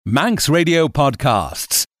Manx Radio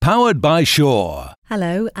Podcasts, powered by Shaw.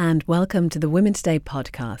 Hello and welcome to the Women's Day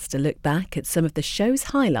podcast, a look back at some of the show's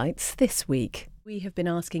highlights this week. We have been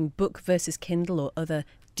asking book versus Kindle or other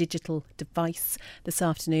digital device this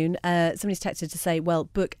afternoon. Somebody's texted to say, well,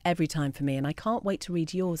 book every time for me, and I can't wait to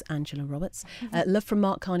read yours, Angela Roberts. Love from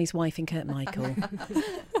Mark Carney's wife and Kurt Michael.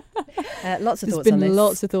 Lots of thoughts on this. There's been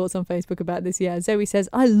lots of thoughts on Facebook about this, yeah. Zoe says,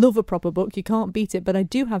 I love a proper book. You can't beat it, but I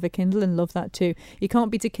do have a Kindle and love that too. You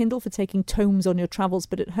can't beat a Kindle for taking tomes on your travels,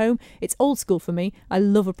 but at home, it's old school for me. I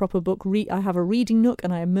love a proper book. I have a reading nook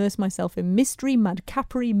and I immerse myself in mystery,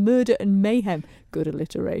 madcapery, murder and mayhem. Good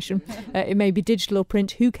alliteration. It may be digital or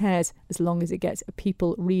print, who cares, as long as it gets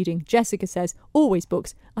people reading. Jessica says, always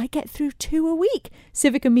books. I get through 2 a week.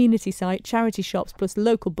 Civic amenity site, charity shops plus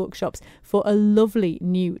local bookshops for a lovely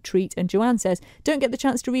new treat. And Joanne says, don't get the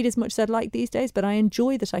chance to read as much as I'd like these days, but I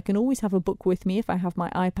enjoy that I can always have a book with me if I have my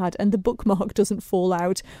iPad and the bookmark doesn't fall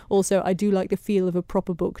out. Also, I do like the feel of a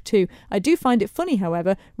proper book too. I do find it funny,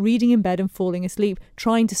 however, reading in bed and falling asleep,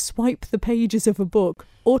 trying to swipe the pages of a book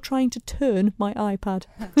or trying to turn my iPad.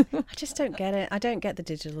 I just don't get it. I don't get the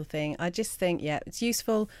digital thing. I just think, yeah, it's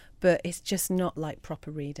useful, but it's just not like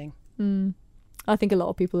proper reading. I think a lot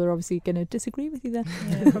of people are obviously going to disagree with you there.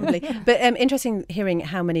 Yeah, probably. But interesting hearing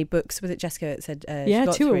how many books, was it Jessica said she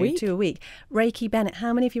got 2 through? a week. 2 a week. Reiki Bennett,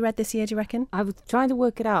 how many have you read this year, do you reckon? I was trying to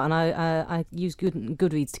work it out, and I use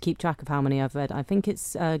Goodreads to keep track of how many I've read. I think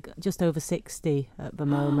it's just over 60 at the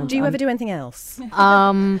moment. Do you ever do anything else?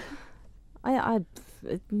 No.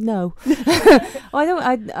 I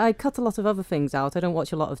don't. I cut a lot of other things out. I don't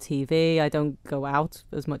watch a lot of TV. I don't go out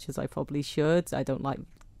as much as I probably should. I don't like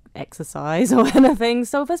exercise or anything.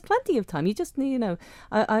 So there's plenty of time. You just need,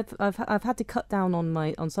 I've had to cut down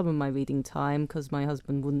on some of my reading time because my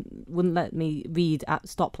husband wouldn't let me read at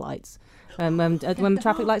stoplights. When the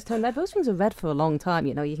traffic lights turn red, those things are red for a long time.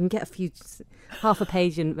 You know, you can get half a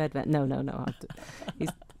page in red. No.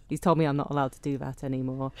 He's told me I'm not allowed to do that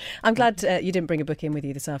anymore. I'm glad you didn't bring a book in with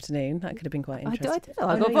you this afternoon. That could have been quite interesting.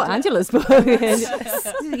 I got Angela's book.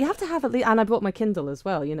 You have to have at least, and I brought my Kindle as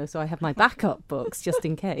well, so I have my backup books just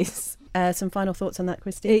in case. Some final thoughts on that,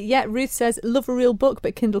 Christy? Ruth says, love a real book,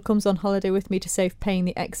 but Kindle comes on holiday with me to save paying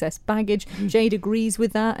the excess baggage. Jade agrees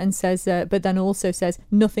with that and says, but then also says,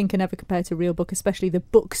 nothing can ever compare to a real book, especially the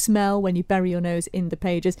book smell when you bury your nose in the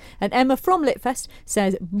pages. And Emma from Litfest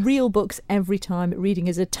says, real books every time. Reading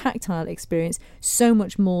is a tactile experience, so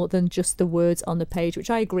much more than just the words on the page, which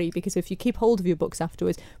I agree, because if you keep hold of your books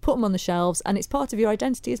afterwards, put them on the shelves, and it's part of your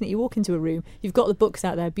identity, isn't it? You walk into a room, you've got the books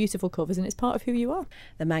out there, beautiful covers, and it's part of who you are.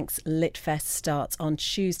 The Manx Litfest starts on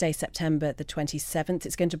Tuesday, September the 27th.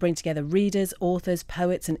 It's going to bring together readers, authors,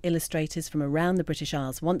 poets and illustrators from around the British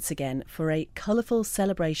Isles once again for a colourful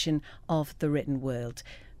celebration of the written word.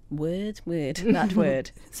 That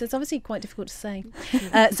word. So it's obviously quite difficult to say.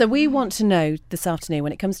 So we want to know this afternoon,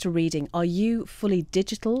 when it comes to reading, are you fully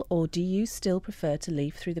digital or do you still prefer to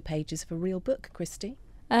leaf through the pages of a real book, Christy?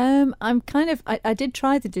 I did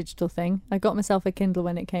try the digital thing. I got myself a Kindle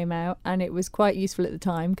when it came out, and it was quite useful at the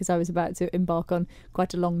time because I was about to embark on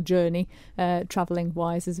quite a long journey, travelling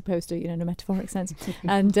wise as opposed to, in a metaphoric sense.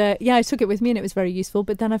 And I took it with me and it was very useful,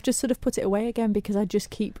 but then I've just sort of put it away again because I just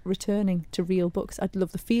keep returning to real books. I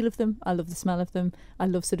love the feel of them. I love the smell of them. I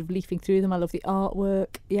love sort of leafing through them. I love the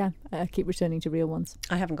artwork. Yeah, I keep returning to real ones.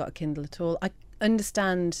 I haven't got a Kindle at all. I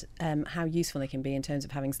understand how useful they can be in terms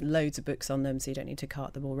of having loads of books on them so you don't need to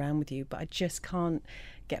cart them all around with you, but I just can't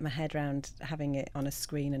get my head around having it on a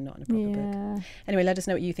screen and not in a proper book. Anyway, let us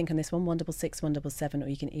know what you think on this one, 166 177, or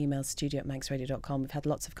you can email studio@manxradio.com. We've had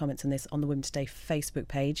lots of comments on this on the Women's Day Facebook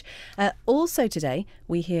page. Also today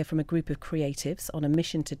we hear from a group of creatives on a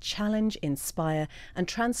mission to challenge, inspire and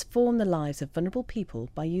transform the lives of vulnerable people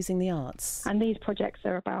by using the arts. And these projects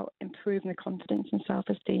are about improving the confidence and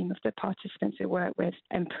self-esteem of the participants who work with,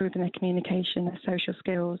 improving their communication, their social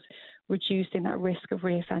skills, reducing that risk of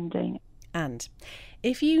reoffending. And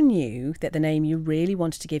if you knew that the name you really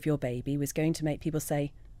wanted to give your baby was going to make people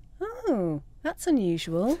say, oh, that's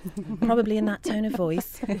unusual, probably in that tone of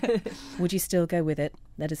voice, would you still go with it?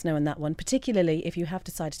 Let us know on that one, particularly if you have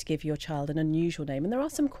decided to give your child an unusual name. And there are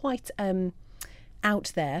some quite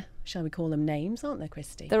out there, shall we call them, names, aren't there,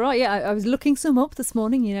 Christy? There are, yeah. I was looking some up this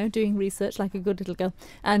morning, doing research like a good little girl.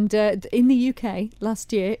 And in the UK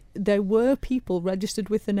last year, there were people registered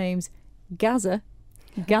with the names Gaza,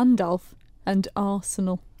 Gandalf and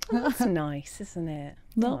Arsenal. Oh, that's nice, isn't it?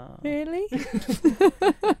 Not really.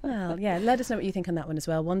 Well, Yeah, let us know what you think on that one as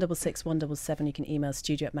well. 166 177. You can email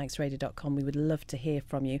studio@manxradio.com. We would love to hear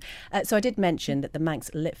from you. So I did mention that the Manx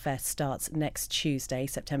Lit Fest starts next Tuesday,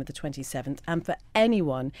 September the 27th. And for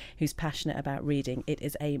anyone who's passionate about reading, it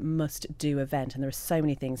is a must-do event. And there are so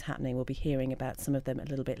many things happening. We'll be hearing about some of them a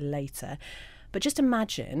little bit later. But just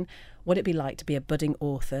imagine what it'd be like to be a budding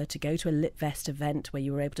author, to go to a LitFest event where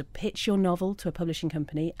you were able to pitch your novel to a publishing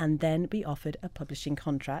company and then be offered a publishing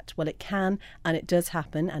contract. Well, it can, and it does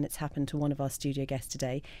happen, and it's happened to one of our studio guests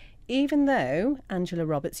today. Even though, Angela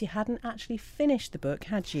Roberts, you hadn't actually finished the book,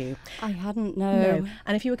 had you? I hadn't, no.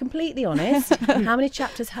 And if you were completely honest, how many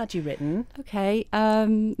chapters had you written? Okay,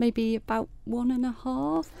 maybe about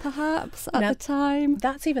 1.5, perhaps, at the time.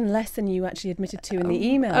 That's even less than you actually admitted to in the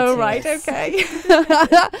email. Oh, to right, us. okay.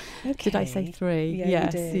 Okay. Did I say 3? Yeah,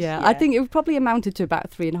 yes, you did. yeah. I think it probably amounted to about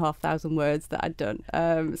 3,500 words that I'd done.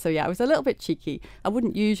 So yeah, I was a little bit cheeky. I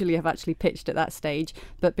wouldn't usually have actually pitched at that stage,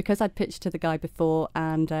 but because I'd pitched to the guy before,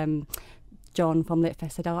 and John from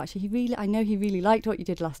LitFest said, actually, I know he really liked what you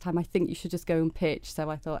did last time. I think you should just go and pitch. So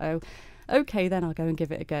I thought, okay, then I'll go and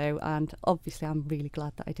give it a go. And obviously, I'm really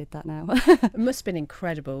glad that I did that now. It must have been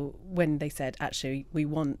incredible when they said, actually, we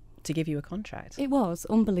want to give you a contract. It was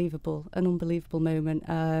unbelievable, an unbelievable moment.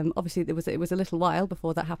 Obviously, it was a little while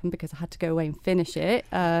before that happened because I had to go away and finish it.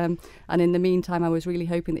 And in the meantime, I was really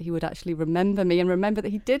hoping that he would actually remember me and remember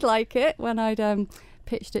that he did like it when I'd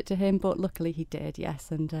pitched it to him. But luckily, he did,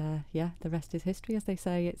 yes. And the rest is history, as they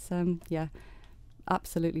say. It's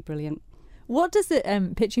absolutely brilliant. What does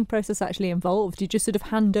the pitching process actually involve? Do you just sort of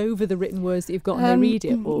hand over the written words that you've got and they read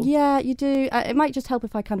it? Or? Yeah, you do. It might just help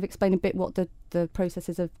if I kind of explain a bit what the process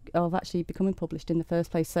is of actually becoming published in the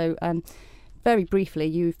first place. So very briefly,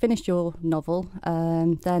 you finish your novel,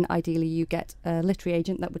 then ideally you get a literary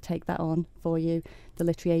agent that would take that on for you. The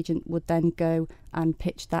literary agent would then go and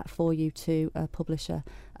pitch that for you to a publisher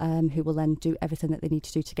who will then do everything that they need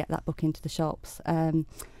to do to get that book into the shops.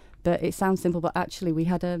 But it sounds simple, but actually we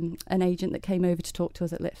had an agent that came over to talk to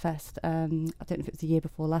us at LitFest. I don't know if it was the year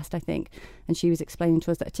before last, I think. And she was explaining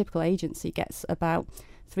to us that a typical agency gets about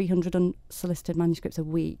 300 unsolicited manuscripts a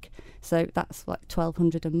week. So that's like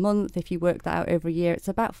 1,200 a month. If you work that out over a year, it's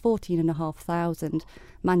about 14,500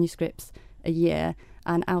 manuscripts a year.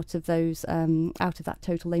 And out of that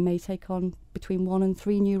total, they may take on between 1 and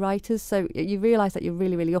 3 new writers. So you realise that you're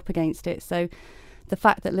really, really up against it. So the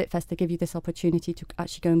fact that LitFest, they give you this opportunity to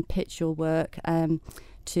actually go and pitch your work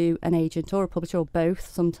to an agent or a publisher or both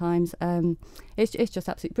sometimes, it's just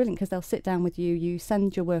absolutely brilliant because they'll sit down with you, you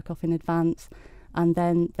send your work off in advance, and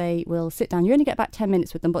then they will sit down. You only get about 10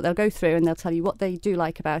 minutes with them, but they'll go through and they'll tell you what they do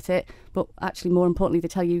like about it, but actually more importantly, they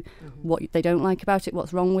tell you what they don't like about it,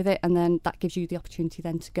 what's wrong with it, and then that gives you the opportunity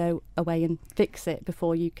then to go away and fix it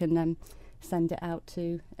before you can send it out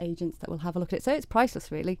to agents that will have a look at it. So it's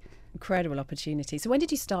priceless, really. Incredible opportunity. So when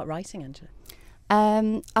did you start writing, Angela?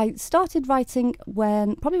 I started writing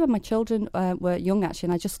probably when my children were young, actually,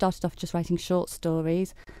 and I just started off just writing short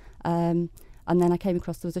stories. And then I came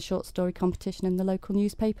across there was a short story competition in the local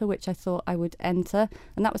newspaper, which I thought I would enter.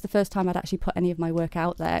 And that was the first time I'd actually put any of my work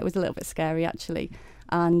out there. It was a little bit scary, actually.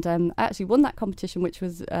 And I actually won that competition, which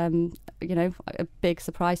was, a big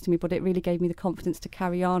surprise to me, but it really gave me the confidence to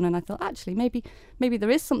carry on. And I thought, actually, maybe there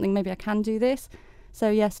is something, maybe I can do this. So,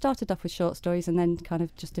 yeah, started off with short stories and then kind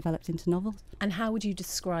of just developed into novels. And how would you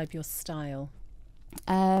describe your style?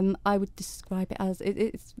 I would describe it as,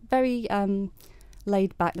 it's very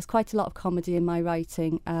laid back. There's quite a lot of comedy in my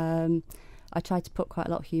writing. I try to put quite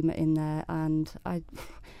a lot of humour in there. And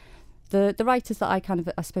the writers that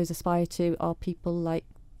I suppose aspire to are people like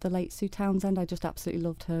the late Sue Townsend. I just absolutely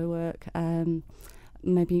loved her work.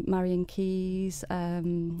 Maybe Marion Keyes.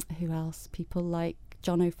 Who else? People like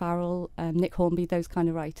John O'Farrell, Nick Hornby, those kind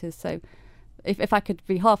of writers. So if I could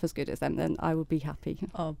be half as good as them, then I would be happy.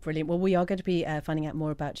 Oh, brilliant. Well, we are going to be finding out more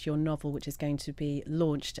about your novel, which is going to be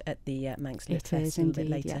launched at the Manx Lit Fest a little bit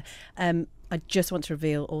later. Yes. I just want to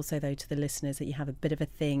reveal also, though, to the listeners that you have a bit of a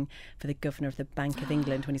thing for the Governor of the Bank of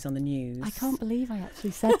England when he's on the news. I can't believe I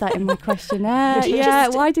actually said that in my questionnaire.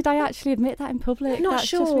 Why did I actually admit that in public? Not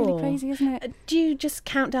sure. That's just really crazy, isn't it? Do you just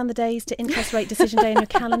count down the days to interest rate decision day in your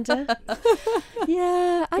calendar?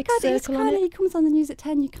 Yeah, he comes on the news at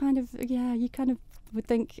 10. You kind of would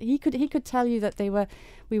think he could tell you that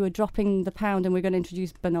we were dropping the pound and we're going to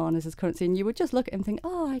introduce bananas as currency, and you would just look at him and think,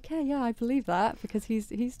 oh, okay, yeah, I believe that, because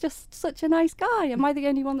he's just such a nice guy. Am I the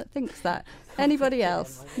only one that thinks that? Anybody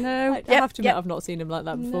else? No. I have to admit, I've not seen him like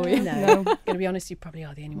that before. No. Going to be honest, you probably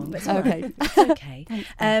are the only one, but it's okay. It's okay.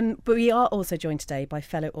 But we are also joined today by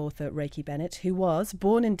fellow author Reiki Bennett, who was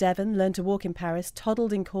born in Devon, learned to walk in Paris,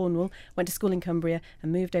 toddled in Cornwall, went to school in Cumbria,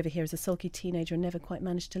 and moved over here as a sulky teenager and never quite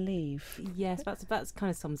managed to leave. Yes, that's kind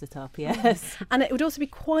of sums it up. Yes. And it would also be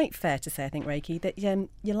quite fair to say, I think, Reiki, that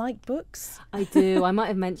you like books. I do. I might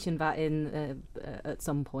have mentioned that in at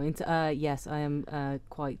some point. Yes, I am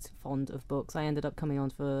quite fond of books. I ended up coming on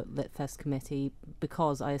for LitFest committee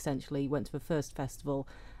because I essentially went to the first festival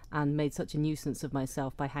and made such a nuisance of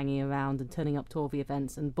myself by hanging around and turning up to all the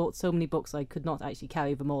events, and bought so many books I could not actually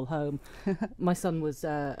carry them all home. My son was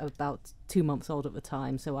about 2 months old at the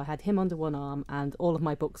time, so I had him under one arm and all of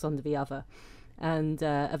my books under the other. And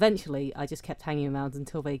eventually I just kept hanging around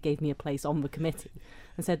until they gave me a place on the committee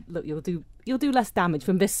and said, look, you'll do less damage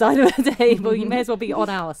from this side of the table. You may as well be on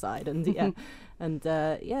our side. And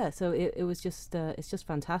so it was just it's just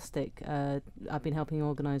fantastic. I've been helping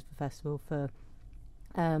organise the festival for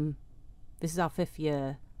this is our 5th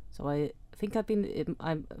year, so I think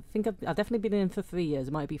I've definitely been in for 3 years.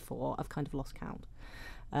 It might be 4. I've kind of lost count.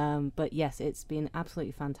 But yes, it's been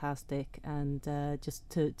absolutely fantastic, and just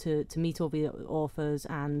to meet all the authors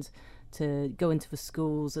and to go into the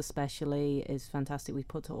schools especially is fantastic. We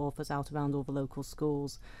put authors out around all the local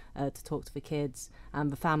schools to talk to the kids,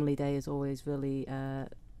 and the family day is always really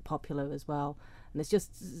popular as well. And it's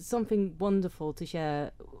just something wonderful to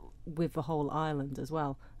share with the whole island as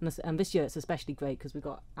well. And this year it's especially great because we've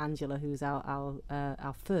got Angela, who's our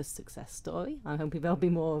first success story. I'm hoping there'll be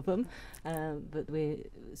more of them. But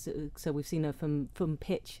so we've seen her from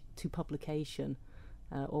pitch to publication,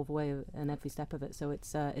 all the way and every step of it. So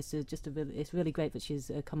it's really great that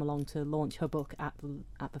she's come along to launch her book at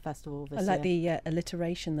the festival this year. I like the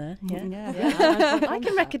alliteration there. Yeah. I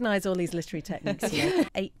can recognise all these literary techniques here.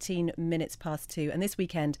 18 minutes past 2, and this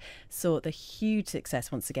weekend saw the huge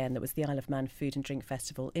success once again that was the Isle of Man Food and Drink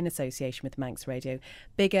Festival in association with Manx Radio.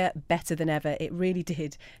 Bigger, better than ever. It really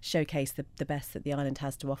did showcase the best that the island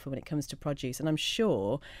has to offer when it comes to produce, and I'm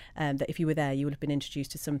sure that if you were there you would have been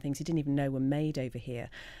introduced to some things you didn't even know were made over here.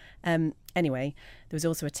 Anyway, there was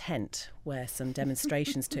also a tent where some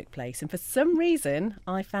demonstrations took place, and for some reason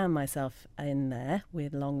I found myself in there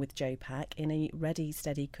along with Joe Pack in a Ready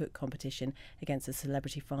Steady Cook competition against the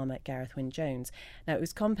celebrity farmer Gareth Wyn Jones. Now, it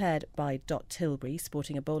was compared by Dot Tilbury,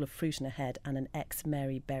 sporting a bowl of fruit in her head and an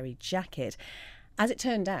ex-Mary Berry jacket. As it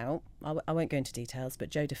turned out, I won't go into details, but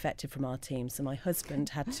Joe defected from our team, so my husband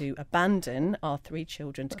had to abandon our 3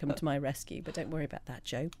 children to come to my rescue. But don't worry about that,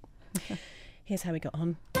 Joe. Here's how we got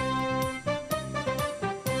on.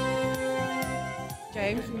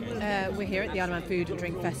 Joe, we're here at the Isle of Man Food and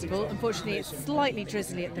Drink Festival. Unfortunately, it's slightly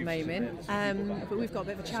drizzly at the moment, but we've got a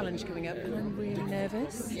bit of a challenge coming up, and I'm really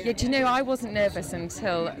nervous. Yeah, do you know, I wasn't nervous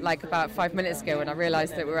until like about 5 minutes ago when I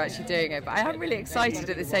realised that we were actually doing it, but I am really excited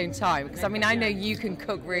at the same time, because I mean, I know you can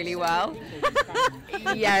cook really well.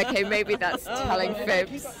 Yeah, okay, maybe that's telling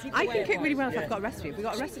fibs. I can cook really well if I've got a recipe. Have we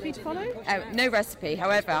got a recipe to follow? No recipe,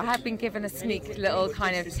 however, I have been given a sneak little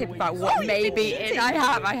kind of tip about what may be in. I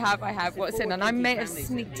have what's in, and I may have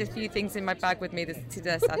sneaked a few things in my bag with me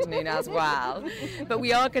this afternoon as well. But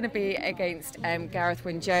we are going to be against Gareth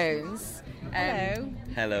Wyn Jones.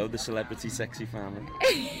 Hello, the celebrity sexy farmer. Not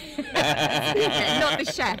the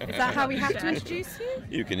chef. Is that how we have to introduce you?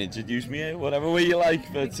 You can introduce me whatever way you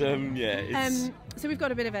like, but it's... So we've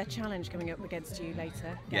got a bit of a challenge coming up against you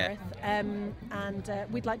later, Gareth. And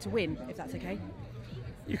we'd like to win, if that's okay.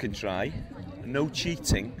 You can try. No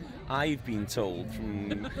cheating. I've been told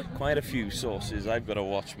from quite a few sources I've got to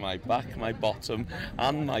watch my back, my bottom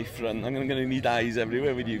and my front. I'm going to need eyes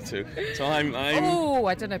everywhere with you two. So I'm... Oh,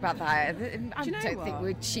 I don't know about that. I don't think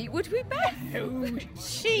we'd cheat, would we, Beth? No,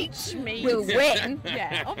 cheat me. We'll win.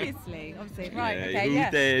 Yeah, obviously. Right, yeah, okay, who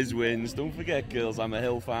dares wins. Don't forget, girls, I'm a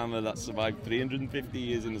hill farmer that survived 350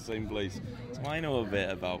 years in the same place. So I know a bit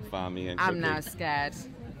about farming and cooking. I'm now scared.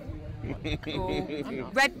 Cool.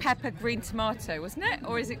 Red pepper, green tomato, wasn't it?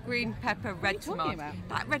 Or is it green pepper, red tomato?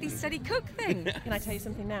 That Ready Steady Cook thing. Can I tell you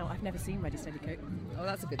something now? I've never seen Ready Steady Cook. Oh,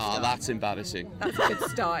 that's a good start. Oh, that's embarrassing. That's a good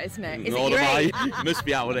start, isn't it? Is Nor it your am age? I. Must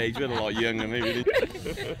be our age. We're a lot younger, maybe.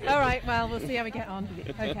 All right, well, we'll see how we get on.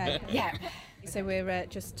 Okay. Yeah. So we're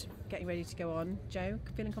just getting ready to go on. Joe,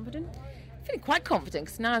 feeling confident? feeling quite confident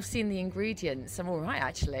because now I've seen the ingredients. I'm all right,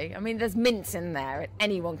 actually. I mean, there's mince in there.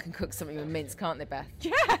 Anyone can cook something with mince, can't they, Beth?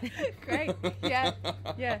 Yeah, great.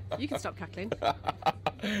 Yeah. You can stop cackling.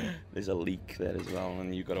 There's a leak there as well,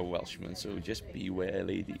 and you've got a Welshman, so just beware,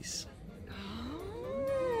 ladies.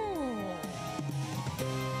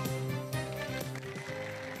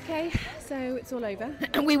 Okay, so it's all over.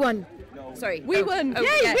 And we won. Sorry. We won. Yay,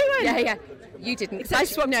 yeah, we won. Yeah. You didn't. Because I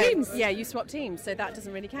Except- swapped teams. Yeah, you swapped teams, so that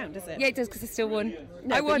doesn't really count, does it? Yeah, it does because I still won.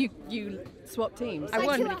 No, I but won. You swapped teams. I That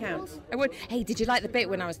won. doesn't really count. I won. Hey, did you like the bit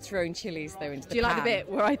when I was throwing chilies though into the Do you like the pan? bit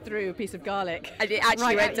where I threw a piece of garlic? And it actually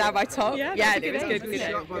Right went at down you? my top. Yeah, Yeah, that's a it was good good.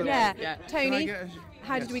 aim, Wasn't isn't it? it? Yeah. Yeah. Can I Tony, get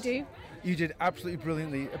how did we do? You did absolutely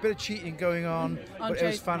brilliantly. A bit of cheating going on, but it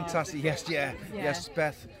Joe's was fantastic. Yes,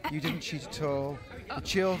 Beth, you didn't cheat at all. The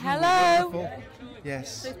children Hello. were wonderful.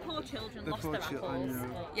 Yes. Those poor children The lost poor their children, apples. I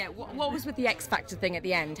know. Yeah, what was with the X Factor thing at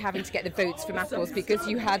the end, having to get the votes from apples because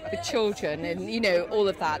you had the children and, all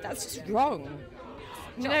of that? That's just wrong.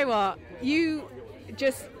 Do you know what? You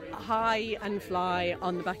just high and fly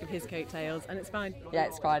on the back of his coattails, and it's fine. Yeah,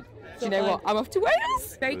 it's fine. Do you all know fine. what? I'm off to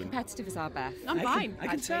Wales. Very competitive as our Beth. I'm fine. I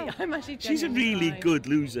can actually. tell. I'm actually She's a genuinely really fine. good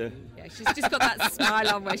loser. Yeah, she's just got that smile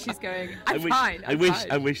on where she's going, I'm I wish, fine. I I'm wish,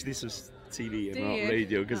 fine. I wish this was TV and Do not you?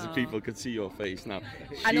 radio because Aw. people could see your face now.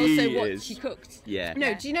 And She also what is, she cooked. Yeah.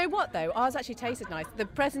 No, do you know what though? Ours actually tasted nice. The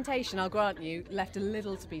presentation, I'll grant you, left a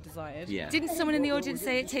little to be desired. Yeah. Didn't someone in the audience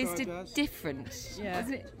say it tasted different? Yeah.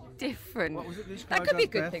 Wasn't it different? What was it That described could be a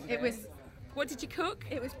as, good Beth? thing. It was What did you cook?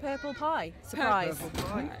 it was purple pie. Surprise. Purple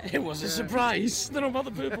pie. It was a surprise. Don't know about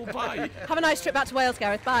the purple pie. Have a nice trip back to Wales,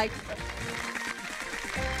 Gareth. Bye.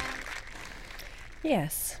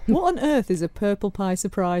 Yes. What on earth is a purple pie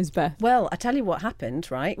surprise, Beth? Well, I tell you what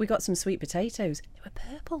happened, right? We got some sweet potatoes. They were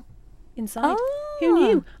purple inside. Ah. Who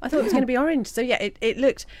knew? I thought it was going to be orange. So yeah, it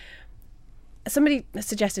looked. Somebody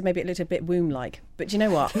suggested maybe it looked a bit womb-like, but do you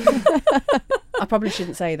know what? I probably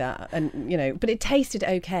shouldn't say that, and but it tasted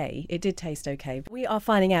okay. It did taste okay. We are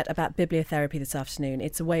finding out about bibliotherapy this afternoon.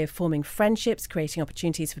 It's a way of forming friendships, creating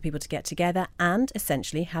opportunities for people to get together and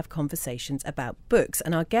essentially have conversations about books.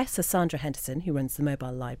 And our guests are Sandra Henderson, who runs the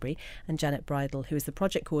mobile library, and Janet Bridle, who is the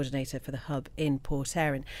project coordinator for the hub in Port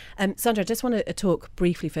Erin. Sandra, I just want to talk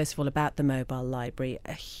briefly, first of all, about the mobile library,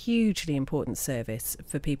 a hugely important service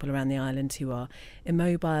for people around the island who are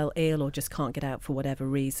immobile, ill, or just can't get out for whatever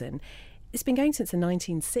reason. It's been going since the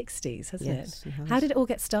 1960s, hasn't Yes, it? it has. How did it all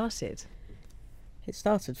get started? It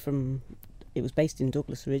started from, it was based in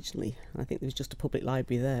Douglas originally. I think there was just a public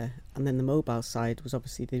library there. And then the mobile side was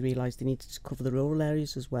obviously they realised they needed to cover the rural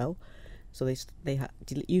areas as well. So they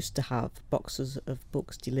used to have boxes of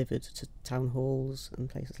books delivered to town halls and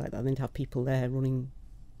places like that. And they'd have people there running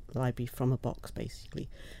the library from a box basically.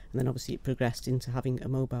 And then obviously it progressed into having a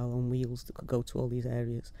mobile on wheels that could go to all these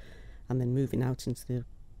areas. And then moving out into the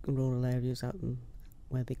rural areas out and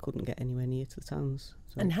where they couldn't get anywhere near to the towns.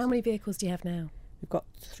 So And how many vehicles do you have now? we've got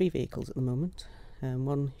 3 vehicles at the moment.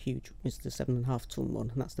 One huge is the 7.5 ton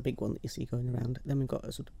one, and that's the big one that you see going around. Then we've got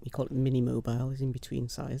we call it mini mobile, is in between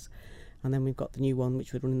size, and then we've got the new one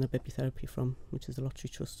which we're running the bibliotherapy from, which is the Lottery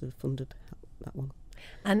Trust have funded that one.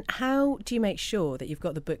 And how do you make sure that you've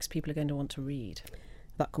got the books people are going to want to read?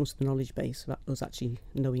 That comes to the knowledge base, about us actually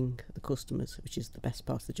knowing the customers, which is the best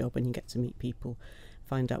part of the job when you get to meet people,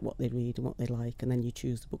 find out what they read and what they like, and then you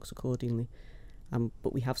choose the books accordingly.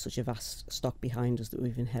 But we have such a vast stock behind us that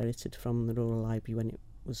we've inherited from the rural library when it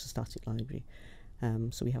was a static library.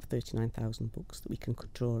 So we have 39,000 books that we can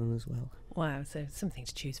draw on as well. Wow, so something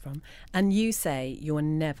to choose from. And you say you're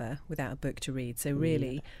never without a book to read, so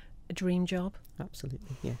really a dream job?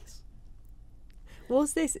 Absolutely, yes.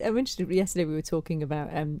 Was this, I'm interested, yesterday we were talking about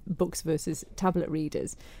books versus tablet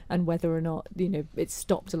readers and whether or not, it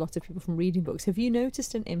stopped a lot of people from reading books. Have you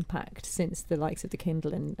noticed an impact since the likes of the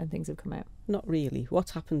Kindle and things have come out? Not really.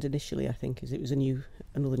 What happened initially, I think, is it was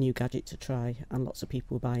another new gadget to try, and lots of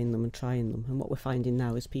people were buying them and trying them. And what we're finding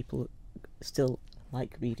now is people still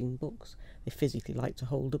like reading books. They physically like to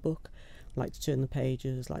hold a book, like to turn the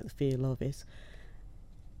pages, like the feel of it.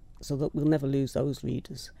 So that we'll never lose those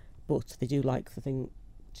readers. But they do like the thing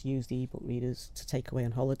to use the ebook readers to take away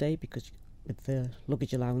on holiday, because with the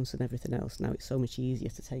luggage allowance and everything else now it's so much easier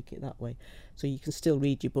to take it that way. So you can still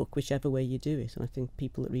read your book whichever way you do it, and I think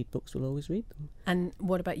people that read books will always read them. And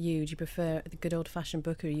what about you? Do you prefer the good old-fashioned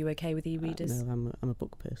book, or are you okay with e-readers? No, I'm a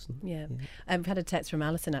book person. Yeah. I've had a text from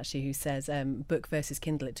Alison actually who says book versus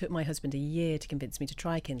Kindle. It took my husband a year to convince me to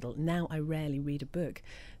try Kindle. Now I rarely read a book.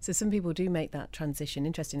 So some people do make that transition.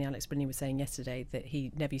 Interestingly, Alex Brinney was saying yesterday that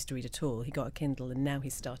he never used to read at all. He got a Kindle and now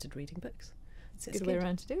he's started reading books. So It's a good way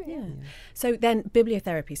around to do it, yeah. So then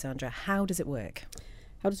bibliotherapy, Sandra, how does it work?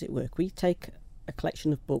 How does it work? We take a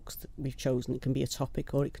collection of books that we've chosen. It can be a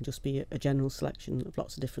topic, or it can just be a general selection of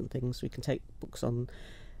lots of different things. We can take books on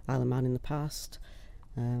Isle of Man in the past,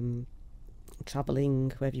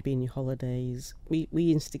 travelling, where have you been in your holidays. We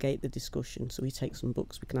instigate the discussion, so we take some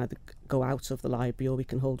books. We can either go out of the library, or we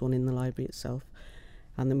can hold one in the library itself,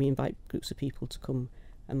 and then we invite groups of people to come.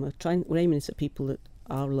 And we're aiming this at people that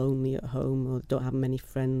are lonely at home, or don't have many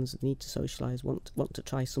friends, need to socialise, want to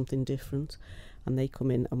try something different, and they come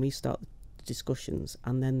in and we start the discussions,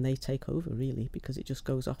 and then they take over, really, because it just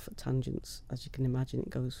goes off at tangents. As you can imagine,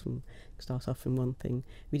 it starts off from one thing.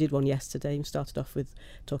 We did one yesterday. We started off with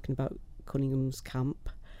talking about Cunningham's camp,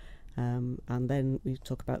 and then we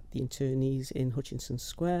talk about the internees in Hutchinson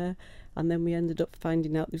Square, and then we ended up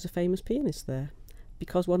finding out there was a famous pianist there,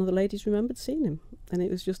 because one of the ladies remembered seeing him, and it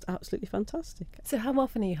was just absolutely fantastic. So how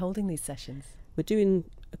often are you holding these sessions? We're doing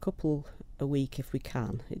a couple a week if we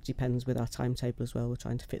can. It depends with our timetable as well. We're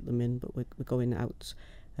trying to fit them in, but we're going out.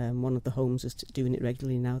 One of the homes is doing it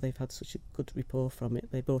regularly now. They've had such a good rapport from it.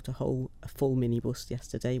 They brought a full minibus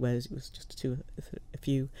yesterday, whereas it was just a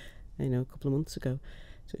few, a couple of months ago.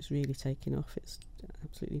 So it's really taking off. It's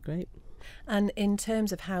absolutely great. And in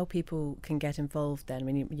terms of how people can get involved then, I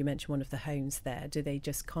mean, you mentioned one of the homes there. Do they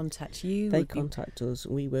just contact you? They contact us.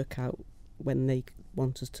 We work out when they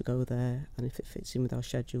want us to go there, and if it fits in with our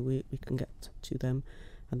schedule, we can get to them,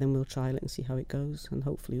 and then we'll trial it and see how it goes, and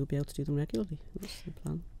hopefully we'll be able to do them regularly. That's the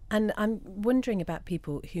plan. And I'm wondering about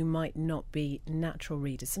people who might not be natural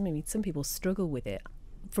readers. Some people struggle with it.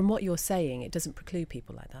 From what you're saying, it doesn't preclude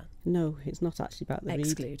people like that. No, it's not actually about the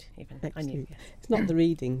Exclude, even. I knew. Yeah. It's not the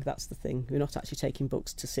reading, that's the thing. We're not actually taking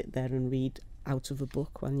books to sit there and read out of a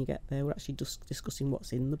book when you get there. We're actually just discussing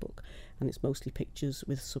what's in the book, and it's mostly pictures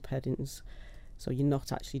with subheadings. So you're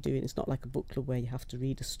not actually it's not like a book club where you have to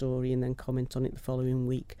read a story and then comment on it the following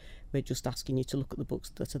week. We're just asking you to look at the books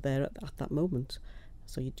that are there at that moment.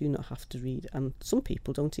 So you do not have to read. And some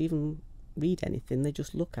people don't even read anything, they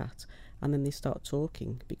just look at, and then they start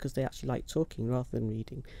talking because they actually like talking rather than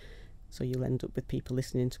reading. So you'll end up with people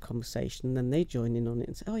listening to conversation, and then they join in on it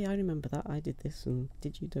and say, oh yeah, I remember that, I did this, and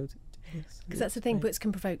did you do this? Because that's the thing, books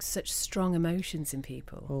can provoke such strong emotions in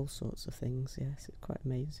people. All sorts of things, yes, it's quite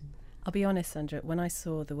amazing. I'll be honest, Sandra, when I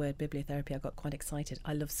saw the word bibliotherapy, I got quite excited.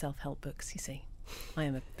 I love self-help books, you see. I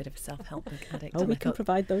am a bit of a self-help book addict. Oh, we can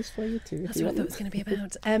provide those for you too. That's what I thought it was going to be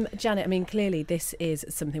about. Janet, I mean, clearly this is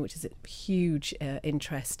something which is a huge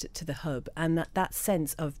interest to the Hub, and that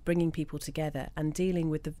sense of bringing people together and dealing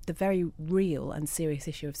with the very real and serious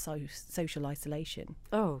issue of social isolation.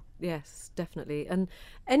 Oh, yes, definitely. And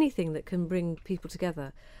anything that can bring people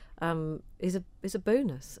together is a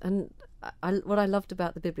bonus. And what I loved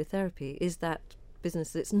about the bibliotherapy is that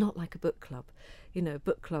business. It's not like a book club.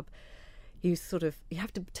 Book club, you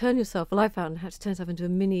have to turn yourself, well, I found, have to turn yourself into a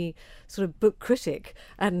mini sort of book critic,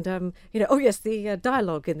 and oh yes, the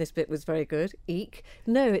dialogue in this bit was very good, eek.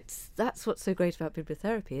 No, that's what's so great about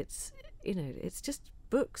bibliotherapy. It's just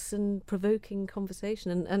books and provoking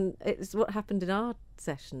conversation, and it's what happened in our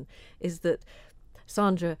session is that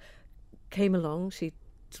Sandra came along, she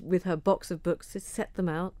with her box of books, set them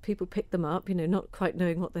out, people picked them up, not quite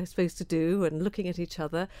knowing what they're supposed to do and looking at each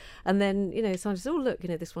other, and then Sandra said, oh look,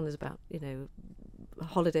 this one is about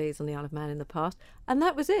holidays on the Isle of Man in the past, and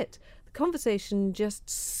that was it. The conversation just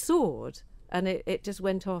soared, and it just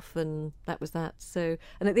went off, and that was that. So,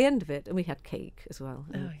 and at the end of it, and we had cake as well.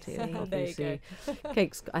 There you go.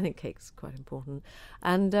 I think cake's quite important,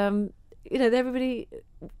 and everybody,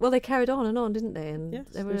 well, they carried on and on, didn't they? And yes,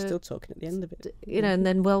 they were still talking at the end of it. And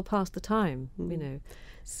then well past the time,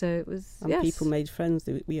 So it was, and people made friends.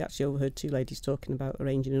 We actually overheard two ladies talking about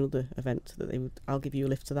arranging another event that I'll give you a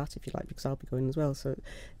lift to that if you like, because I'll be going as well. So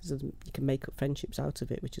you can make up friendships out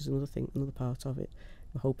of it, which is another part of it.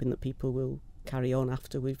 We're hoping that people will carry on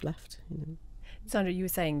after we've left. Sandra, you were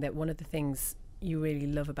saying that one of the things you really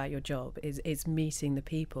love about your job is meeting the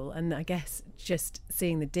people, and I guess just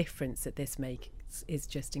seeing the difference that this makes is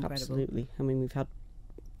just incredible. Absolutely. I mean, we've had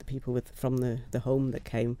the people from the home that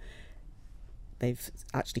came, they've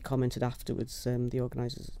actually commented afterwards, the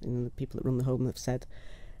organisers and the people that run the home have said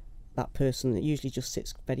that person that usually just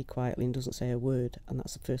sits very quietly and doesn't say a word, and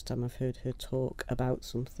that's the first time I've heard her talk about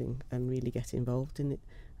something and really get involved in it,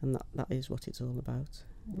 and that is what it's all about.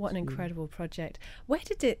 What an incredible project. Where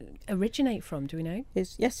did it originate from, do we know?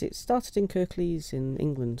 Yes, it started in Kirklees in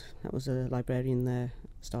England. That was a librarian there,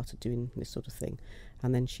 started doing this sort of thing.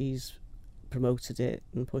 And then she's promoted it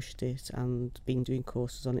and pushed it and been doing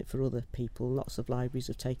courses on it for other people. Lots of libraries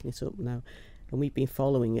have taken it up now. And we've been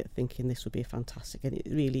following it, thinking this would be fantastic. And it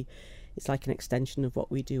really it's like an extension of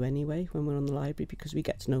what we do anyway when we're on the library, because we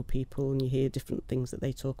get to know people and you hear different things that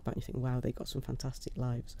they talk about and you think, wow, they've got some fantastic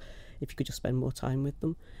lives if you could just spend more time with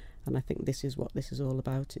them. And I think this is what this is all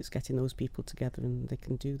about. It's getting those people together and they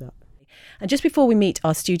can do that. And just before we meet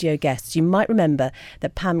our studio guests, you might remember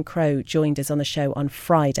that Pam Crowe joined us on the show on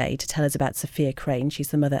Friday to tell us about Sophia Crane. She's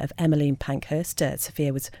the mother of Emmeline Pankhurst.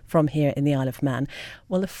 Sophia was from here in the Isle of Man.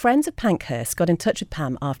 Well, the friends of Pankhurst got in touch with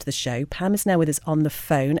Pam after the show. Pam is now with us on the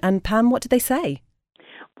phone. And Pam, what did they say?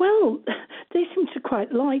 Well, they seem to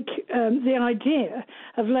quite like the idea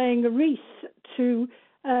of laying a wreath to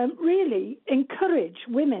really encourage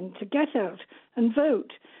women to get out and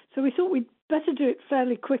vote. So we thought we'd better do it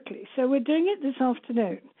fairly quickly. So we're doing it this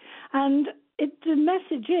afternoon. And the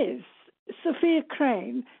message is Sophia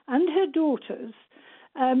Crane and her daughters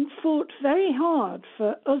fought very hard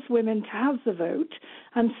for us women to have the vote.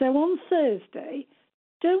 And so on Thursday,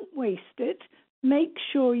 don't waste it. Make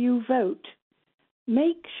sure you vote.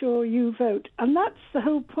 Make sure you vote. And that's the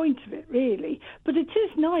whole point of it, really. But it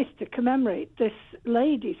is nice to commemorate this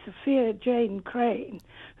lady, Sophia Jane Crane,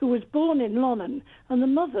 who was born in Lonnon and the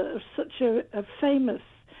mother of such a famous,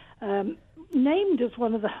 named as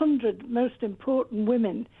one of the 100 most important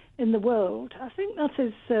women in the world. I think that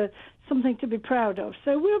is something to be proud of.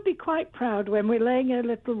 So we'll be quite proud when we're laying a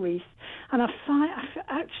little wreath. And I've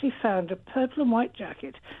actually found a purple and white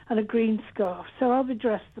jacket and a green scarf, so I'll be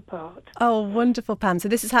dressed the part. Oh, wonderful, Pam. So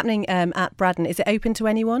this is happening at Braddon. Is it open to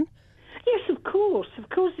anyone? Yes, of course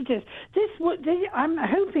it is. I'm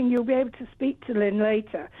hoping you'll be able to speak to Lynn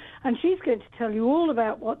later, and she's going to tell you all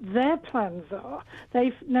about what their plans are.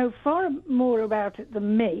 They know far more about it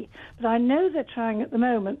than me, but I know they're trying at the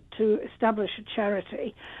moment to establish a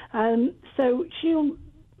charity, so she'll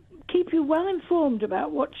keep you well informed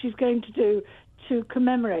about what she's going to do to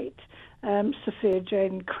commemorate Sophia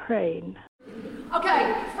Jane Crane.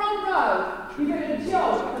 Okay, front row, you're going to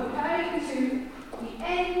jog, okay, to the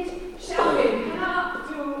end, shouting, up,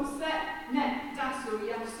 two, set, net, dasu,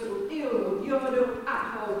 yasu, iu, yodu,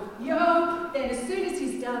 aho, yo. Then as soon as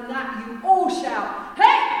he's done that, you all shout,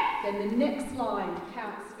 hey! Then the next line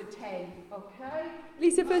counts for 10, okay?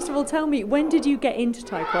 Lisa, first of all, tell me, when did you get into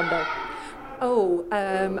Taekwondo? Oh,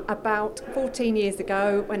 about 14 years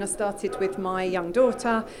ago when I started with my young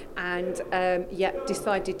daughter and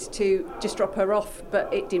decided to just drop her off,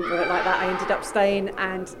 but it didn't work like that. I ended up staying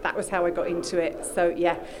and that was how I got into it. So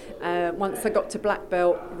once I got to black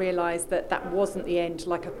belt, realised that wasn't the end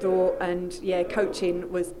like I thought, and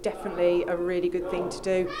coaching was definitely a really good thing to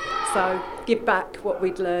do. So give back what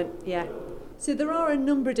we'd learned, So there are a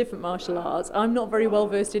number of different martial arts. I'm not very well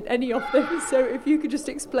versed in any of them, so if you could just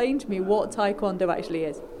explain to me what Taekwondo actually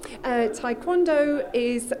is. Taekwondo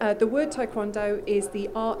is, the word Taekwondo is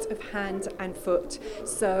the art of hand and foot.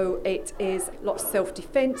 So it is lots of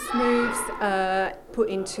self-defense moves put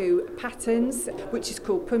into patterns, which is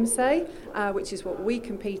called Pumse, which is what we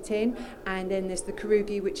compete in. And then there's the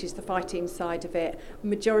Karugi, which is the fighting side of it.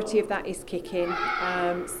 Majority of that is kicking.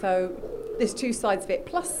 So there's two sides of it,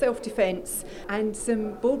 plus self-defense and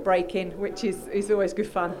some board breaking, which is always good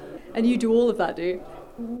fun. And you do all of that, do you?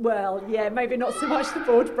 Well, maybe not so much the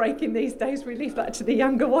board breaking these days. We leave that to the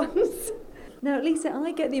younger ones. Now, Lisa,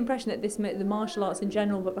 I get the impression that the martial arts in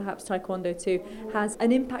general, but perhaps Taekwondo too, has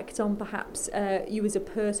an impact on perhaps you as a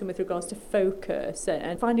person with regards to focus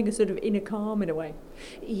and finding a sort of inner calm in a way.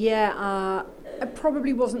 I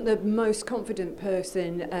probably wasn't the most confident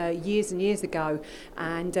person years and years ago,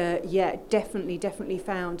 and definitely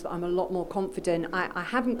found that I'm a lot more confident. I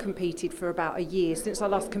haven't competed for about a year since I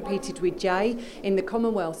last competed with Jay in the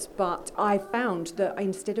Commonwealth, but I found that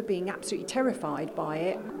instead of being absolutely terrified by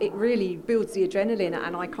it, it really builds the adrenaline,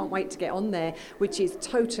 and I can't wait to get on there, which is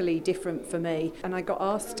totally different for me. And I got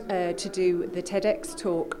asked to do the TEDx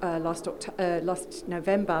talk last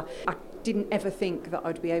November. I didn't ever think that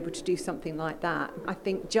I'd be able to do something like that. I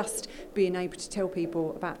think just being able to tell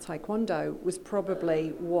people about Taekwondo was probably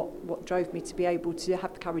what drove me to be able to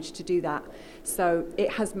have the courage to do that. So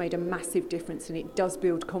it has made a massive difference, and it does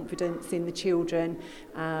build confidence in the children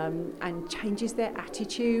and changes their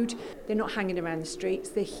attitude. They're not hanging around the streets,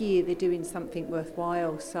 they're here, they're doing something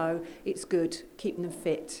worthwhile, so it's good, keeping them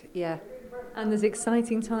fit, And there's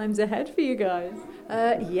exciting times ahead for you guys.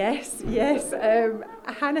 Yes.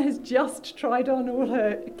 Hannah has just tried on all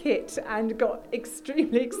her kit and got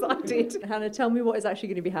extremely excited. Hannah, tell me what is actually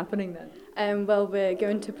going to be happening then. Well, we're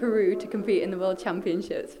going to Peru to compete in the World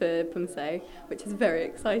Championships for Pumse, which is very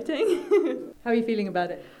exciting. How are you feeling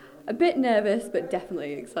about it? A bit nervous, but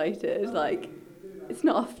definitely excited. It's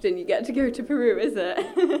not often you get to go to Peru, is it?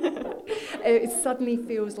 It suddenly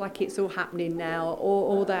feels like it's all happening now.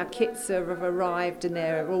 All their kits have arrived and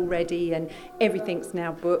they're all ready and everything's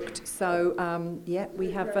now booked. So,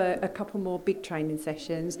 we have a couple more big training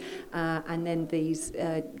sessions and then these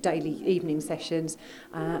daily evening sessions.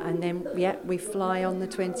 And then, we fly on the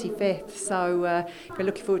 25th. So we're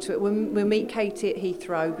looking forward to it. We'll meet Katie at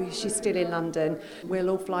Heathrow because she's still in London. We'll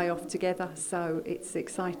all fly off together. So it's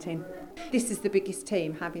exciting. This is the biggest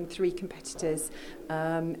team, having 3 competitors,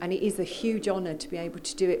 and it is a huge honour to be able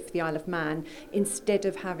to do it for the Isle of Man instead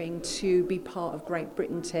of having to be part of Great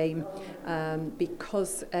Britain team,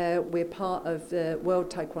 because we're part of the World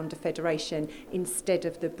Taekwondo Federation instead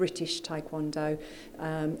of the British Taekwondo.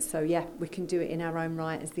 We can do it in our own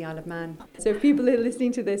right as the Isle of Man. So if people are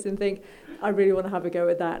listening to this and think, I really want to have a go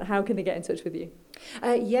at that, how can they get in touch with you?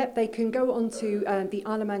 They can go onto the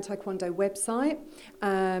Isle of Man Taekwondo website,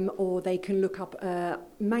 or they can look up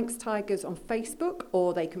Manx Tigers on Facebook,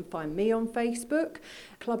 or they can find me on Facebook.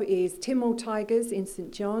 Club is Tynwald Tigers in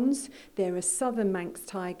St John's. There are Southern Manx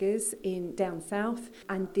Tigers in down south,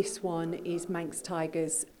 and this one is Manx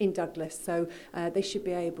Tigers in Douglas. So they should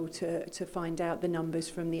be able to find out the numbers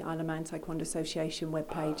from the Isle of Man Taekwondo Association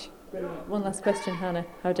webpage. Brilliant. One last question, Hannah.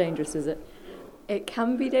 How dangerous is it? It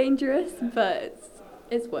can be dangerous, but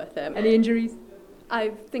it's worth it. Any injuries? I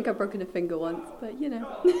think I've broken a finger once, but you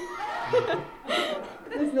know.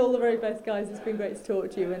 Listen, all the very best, guys. It's been great to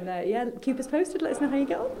talk to you, and keep us posted. Let us know how you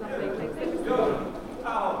get on.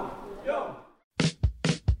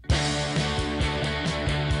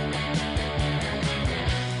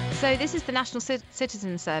 So this is the National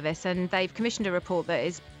Citizen Service, and they've commissioned a report that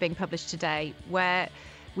is being published today where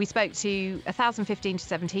we spoke to 1,000 15 to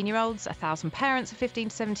 17-year-olds, 1,000 parents of 15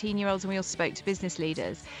 to 17-year-olds, and we also spoke to business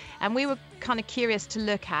leaders. And we were kind of curious to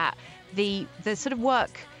look at the sort of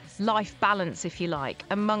work-life balance, if you like,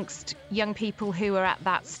 amongst young people who are at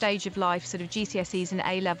that stage of life, sort of GCSEs and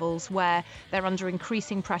A-levels, where they're under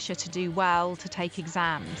increasing pressure to do well, to take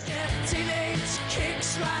exams.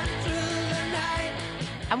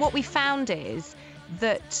 And what we found is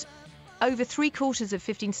that over 3/4 of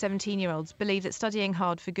 15 to 17-year-olds believe that studying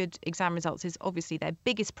hard for good exam results is obviously their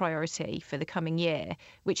biggest priority for the coming year,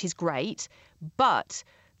 which is great. But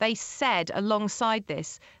they said alongside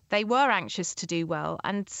this, they were anxious to do well,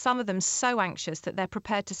 and some of them so anxious that they're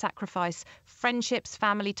prepared to sacrifice friendships,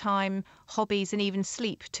 family time, hobbies, and even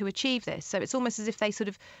sleep to achieve this. So it's almost as if they're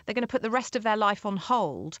going to put the rest of their life on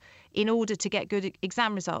hold in order to get good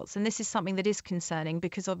exam results. And this is something that is concerning,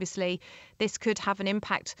 because obviously this could have an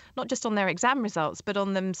impact not just on their exam results, but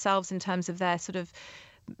on themselves in terms of their sort of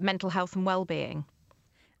mental health and well-being.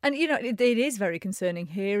 And, it is very concerning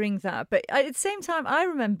hearing that. But at the same time, I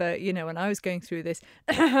remember, when I was going through this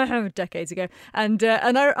decades ago, and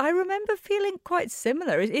I remember feeling quite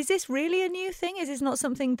similar. Is this really a new thing? Is this not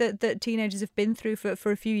something that teenagers have been through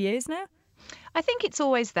for a few years now? I think it's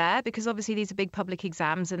always there, because obviously these are big public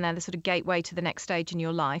exams and they're the sort of gateway to the next stage in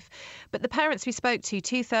your life. But the parents we spoke to,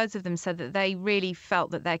 2/3 of them said that they really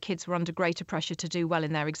felt that their kids were under greater pressure to do well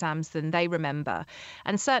in their exams than they remember.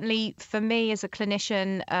 And certainly for me as a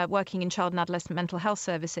clinician working in child and adolescent mental health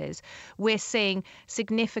services, we're seeing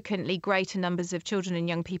significantly greater numbers of children and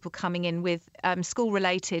young people coming in with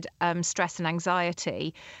school-related stress and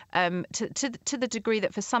anxiety to the degree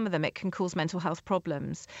that for some of them it can cause mental health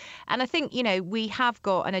problems. And I think, we have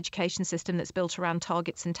got an education system that's built around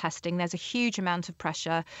targets and testing. There's a huge amount of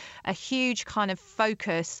pressure, a huge kind of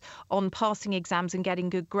focus on passing exams and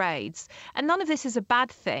getting good grades. And none of this is a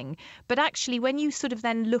bad thing. But actually, when you sort of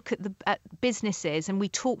then look at businesses and we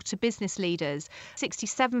talk to business leaders,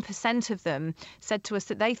 67% of them said to us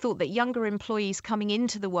that they thought that younger employees coming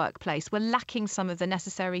into the workplace were lacking some of the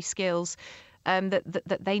necessary skills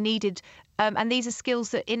that they needed. And these are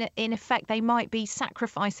skills that in effect they might be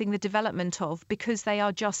sacrificing the development of because they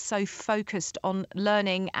are just so focused on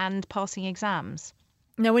learning and passing exams.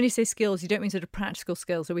 Now, when you say skills, you don't mean sort of practical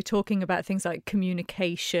skills. Are we talking about things like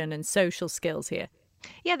communication and social skills here?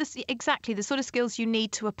 Yeah, exactly. The sort of skills you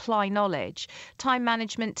need to apply knowledge. Time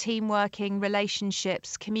management, team working,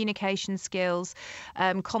 relationships, communication skills,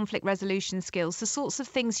 conflict resolution skills, the sorts of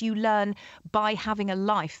things you learn by having a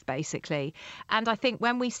life, basically. And I think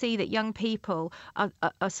when we see that young people are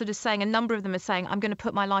sort of saying, a number of them are saying, I'm going to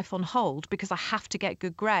put my life on hold because I have to get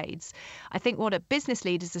good grades. I think what business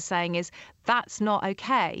leaders are saying is that's not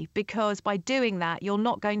okay, because by doing that, you're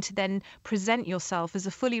not going to then present yourself as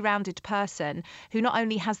a fully rounded person who not not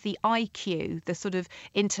only has the IQ, the sort of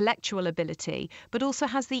intellectual ability, but also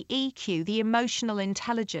has the EQ, the emotional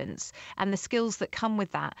intelligence, and the skills that come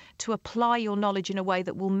with that to apply your knowledge in a way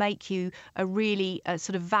that will make you a really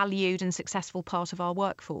sort of valued and successful part of our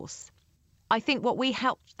workforce. I think what we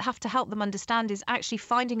have to help them understand is actually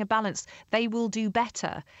finding a balance. They will do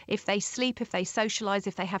better if they sleep, if they socialise,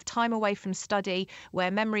 if they have time away from study,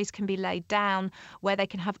 where memories can be laid down, where they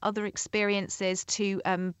can have other experiences to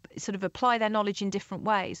sort of apply their knowledge in different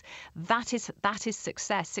ways. That is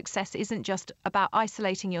success. Success isn't just about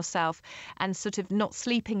isolating yourself and sort of not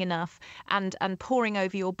sleeping enough and poring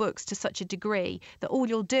over your books to such a degree that all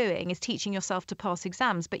you're doing is teaching yourself to pass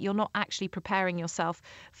exams, but you're not actually preparing yourself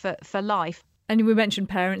for life. And we mentioned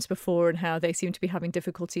parents before and how they seem to be having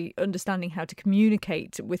difficulty understanding how to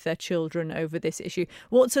communicate with their children over this issue.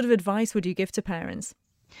 What sort of advice would you give to parents?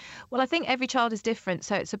 Well, I think every child is different.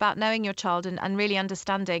 So it's about knowing your child and really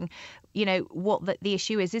understanding, what the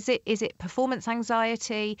issue is. Is it performance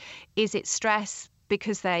anxiety? Is it stress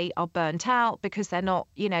because they are burnt out, because they're not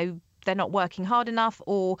working hard enough?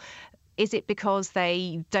 Or is it because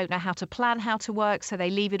they don't know how to plan how to work, so they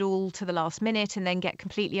leave it all to the last minute and then get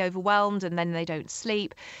completely overwhelmed and then they don't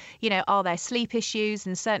sleep? Are there sleep issues?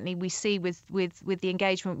 And certainly we see with the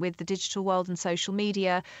engagement with the digital world and social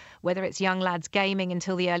media, whether it's young lads gaming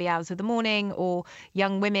until the early hours of the morning or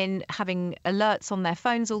young women having alerts on their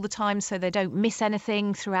phones all the time so they don't miss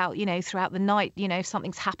anything throughout the night. If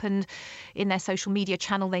something's happened in their social media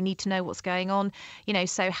channel, they need to know what's going on.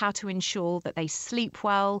 So how to ensure that they sleep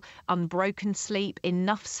well, unbroken sleep,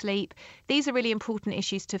 enough sleep. These are really important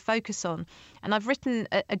issues to focus on. And I've written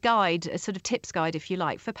a guide, a sort of tips guide, if you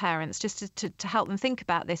like, for parents, just to help them think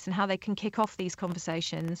about this and how they can kick off these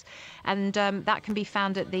conversations. And that can be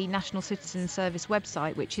found at the National Citizen Service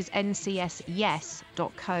website, which is ncsyes.co.uk.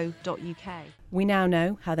 We now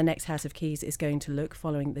know how the next House of Keys is going to look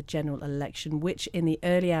following the general election, which in the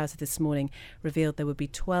early hours of this morning revealed there would be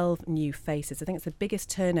 12 new faces. I think it's the biggest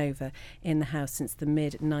turnover in the House since the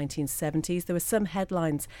mid-1970s. There were some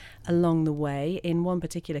headlines along the way. In one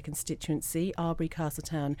particular constituency, Arbury,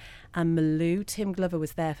 Castletown and Maloo. Tim Glover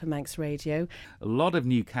was there for Manx Radio. A lot of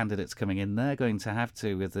new candidates coming in. They're going to have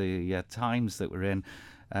to, with the times that we're in,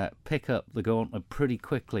 pick up the gauntlet pretty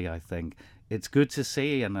quickly, I think. It's good to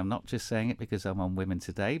see, and I'm not just saying it because I'm on Women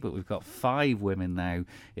Today, but we've got 5 women now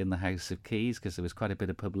in the House of Keys, because there was quite a bit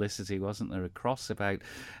of publicity, wasn't there, across about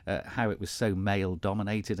how it was so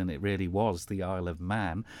male-dominated, and it really was the Isle of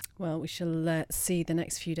Man. Well, we shall see the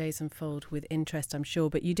next few days unfold with interest, I'm sure.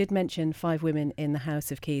 But you did mention 5 women in the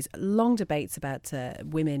House of Keys. Long debates about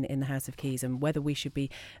women in the House of Keys and whether we should be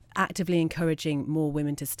actively encouraging more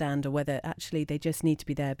women to stand, or whether actually they just need to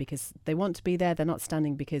be there because they want to be there. They're not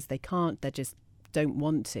standing because they can't. They're just don't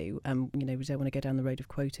want to. We don't want to go down the road of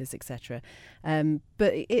quotas, etc.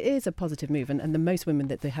 But it is a positive move, and the most women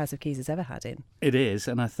that the House of Keys has ever had in. It is,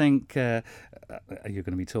 and I think you're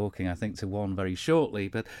going to be talking, I think, to one very shortly,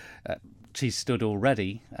 but she stood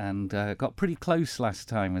already and got pretty close last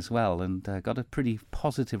time as well, and got a pretty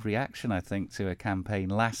positive reaction, I think, to her campaign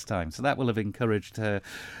last time. So that will have encouraged her,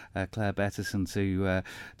 Claire Bettison, to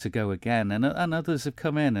go again, and others have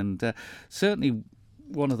come in, and certainly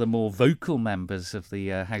one of the more vocal members of the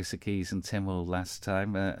House of Keys and Tynwald last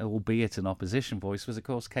time, albeit an opposition voice, was, of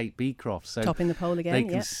course, Kate Beecroft. So topping the poll again, they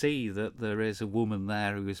can see that there is a woman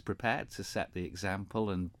there who is prepared to set the example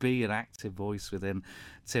and be an active voice within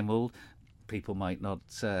Tynwald. People might not,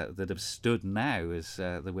 that have stood now as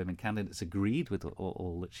the women candidates, agreed with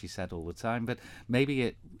all that she said all the time, but maybe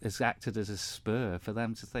it has acted as a spur for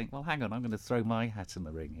them to think, well, hang on, I'm going to throw my hat in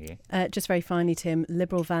the ring here. Just very finally, Tim,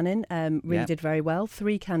 Liberal Vannin really did very well.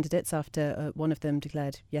 3 candidates after one of them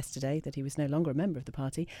declared yesterday that he was no longer a member of the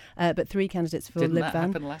party, but 3 candidates for Didn't Lib that Van.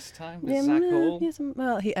 happen last time with Zach Hall? Yes,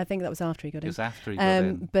 well, I think that was after he got in. It was after he got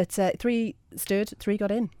in. But 3 stood, 3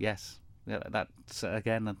 got in. Yes. Yeah, that's,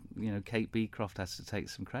 again, Kate Beecroft has to take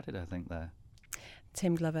some credit, I think, there.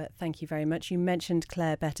 Tim Glover, thank you very much. You mentioned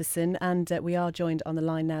Claire Bettison, and we are joined on the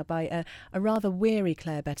line now by a rather weary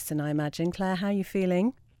Claire Bettison, I imagine. Claire, how are you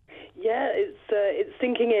feeling? Yeah, it's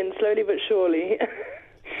sinking in slowly but surely.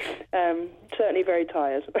 Certainly very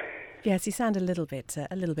tired. Yes, you sound a little bit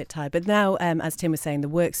tired. But now, as Tim was saying, the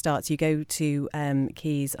work starts. You go to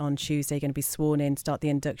Keys on Tuesday, you're going to be sworn in, start the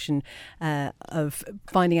induction of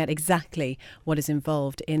finding out exactly what is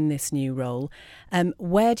involved in this new role.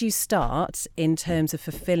 Where do you start in terms of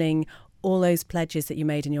fulfilling all those pledges that you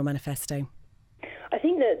made in your manifesto? I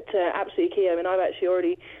think that absolutely key. I mean, I've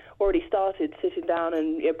actually already started sitting down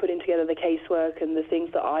and putting together the casework and the things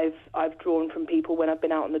that I've drawn from people when I've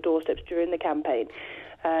been out on the doorsteps during the campaign.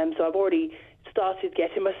 So I've already started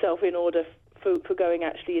getting myself in order for going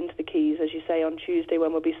actually into the Keys, as you say, on Tuesday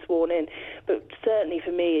when we'll be sworn in. But certainly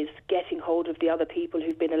for me is getting hold of the other people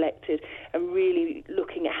who've been elected and really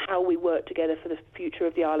looking at how we work together for the future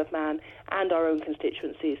of the Isle of Man and our own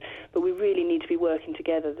constituencies. But we really need to be working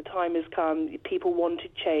together. The time has come. People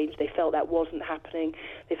wanted change. They felt that wasn't happening.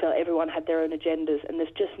 They felt everyone had their own agendas, and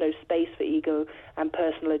there's just no space for ego and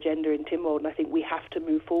personal agenda in Tynwald. And I think we have to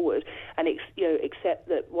move forward and accept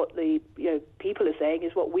that what the people are saying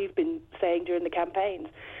is what we've been saying during the campaigns.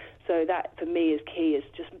 So that for me is key, is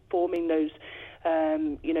just forming those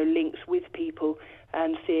links with people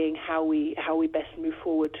and seeing how we best move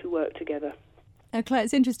forward to work together. Claire,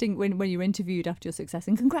 it's interesting when you were interviewed after your success,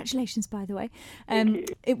 and congratulations, by the way.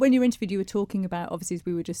 When you were interviewed, you were talking about, obviously, as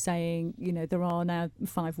we were just saying, there are now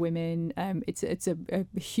 5 women. It's a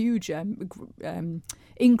huge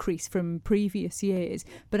increase from previous years.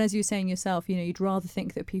 But as you were saying yourself, you'd rather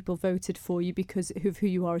think that people voted for you because of who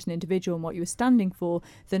you are as an individual and what you were standing for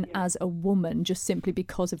than as a woman, just simply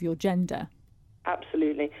because of your gender.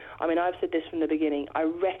 Absolutely. I mean, I've said this from the beginning. I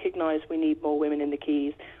recognise we need more women in the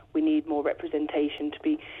Keys. We need more representation to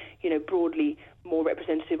be, broadly more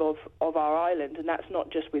representative of our island. And that's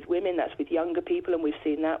not just with women, that's with younger people. And we've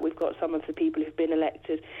seen that. We've got some of the people who've been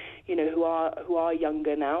elected, who are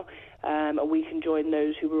younger now. And we can join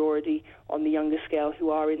those who were already on the younger scale who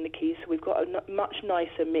are in the Keys. So we've got a much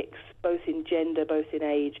nicer mix, both in gender, both in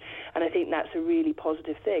age. And I think that's a really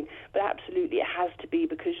positive thing. But absolutely it has to be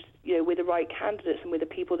because, with the right candidates and with the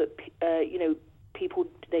people that, people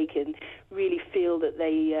they can really feel that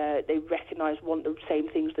they recognise, want the same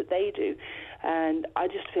things that they do. And I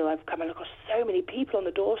just feel I've come across so many people on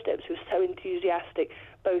the doorsteps who are so enthusiastic,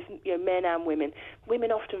 both men and women.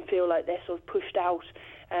 Women often feel like they're sort of pushed out,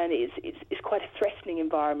 and it's quite a threatening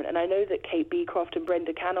environment. And I know that Kate Beecroft and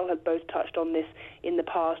Brenda Cannell have both touched on this in the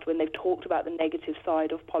past when they've talked about the negative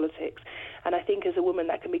side of politics. And I think as a woman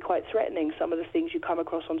that can be quite threatening, some of the things you come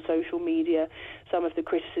across on social media, some of the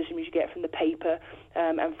criticisms you get from the paper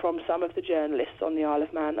and from some of the journalists on the Isle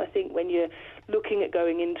of Man. I think when you're looking at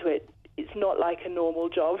going into it, it's not like a normal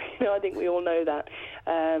job. I think we all know that.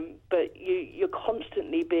 But you're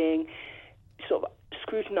constantly being sort of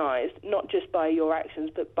scrutinised, not just by your actions,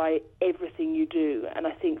 but by everything you do. And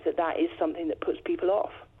I think that is something that puts people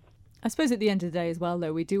off. I suppose at the end of the day as well,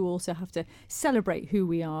 though, we do also have to celebrate who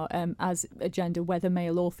we are as a gender, whether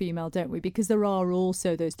male or female, don't we? Because there are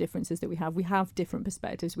also those differences that we have. We have different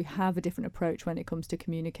perspectives. We have a different approach when it comes to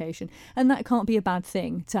communication. And that can't be a bad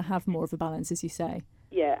thing, to have more of a balance, as you say.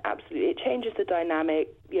 Yeah, absolutely. It changes the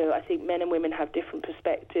dynamic. I think men and women have different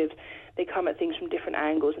perspectives. They come at things from different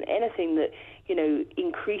angles, and anything that,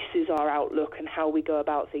 increases our outlook and how we go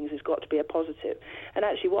about things has got to be a positive. And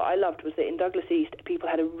actually what I loved was that in Douglas East, people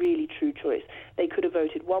had a really true choice. They could have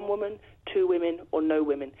voted 1 woman, 2 women, or no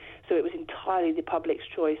women. So it was entirely the public's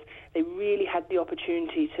choice. They really had the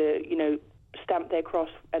opportunity to, stamp their cross,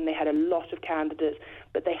 and they had a lot of candidates,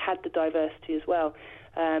 but they had the diversity as well.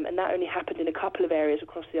 And that only happened in a couple of areas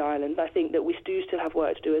across the island. I think that we do still have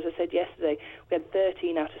work to do. As I said yesterday, we had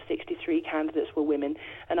 13 out of 63 candidates were women,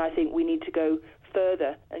 and I think we need to go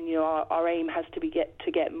further. And our aim has to be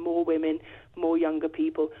to get more women, more younger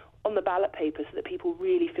people on the ballot paper, so that people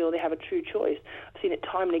really feel they have a true choice. I've seen it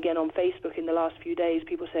time and again on Facebook in the last few days,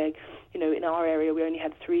 people saying, in our area we only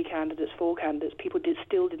had 3 candidates, 4 candidates. People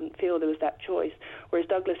still didn't feel there was that choice. Whereas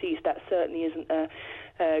Douglas East, that certainly isn't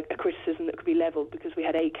a criticism that could be levelled, because we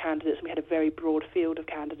had 8 candidates and we had a very broad field of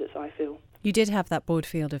candidates, I feel. You did have that broad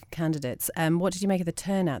field of candidates. What did you make of the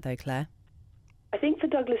turnout, though, Claire? I think for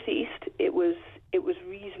Douglas East, it was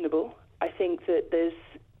reasonable. I think that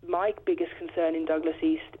my biggest concern in Douglas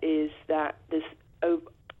East is that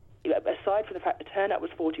aside from the fact the turnout was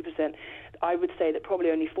 40%, I would say that probably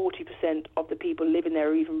only 40% of the people living there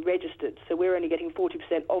are even registered. So we're only getting 40%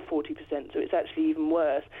 of 40%, so it's actually even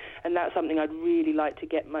worse. And that's something I'd really like to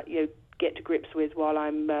get to grips with while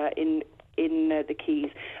I'm in the Keys,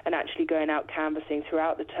 and actually going out canvassing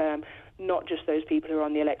throughout the term, not just those people who are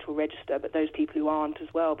on the electoral register, but those people who aren't as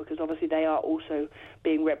well, because obviously they are also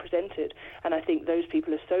being represented. And I think those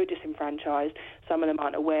people are so disenfranchised. Some of them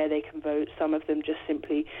aren't aware they can vote. Some of them just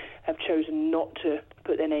simply have chosen not to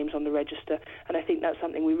put their names on the register. And I think that's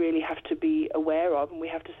something we really have to be aware of, and we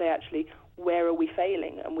have to say, actually, where are we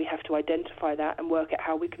failing? And we have to identify that and work out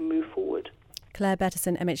how we can move forward. Claire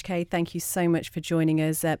Bettison, MHK, thank you so much for joining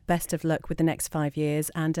us. Best of luck with the next 5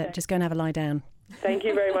 years, and just go and have a lie down. Thank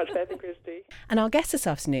you very much, Beth and Christy. And our guest this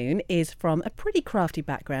afternoon is from a pretty crafty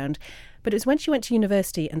background, but it was when she went to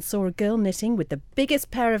university and saw a girl knitting with the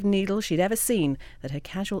biggest pair of needles she'd ever seen that her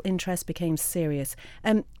casual interest became serious.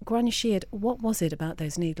 Gráinne Siad, what was it about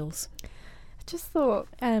those needles? I just thought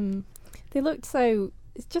They looked so...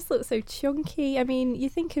 It just looks so chunky. I mean, you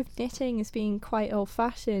think of knitting as being quite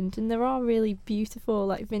old-fashioned, and there are really beautiful,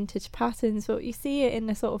 like, vintage patterns, but you see it in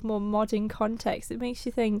a sort of more modern context. It makes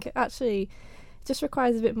you think, actually, it just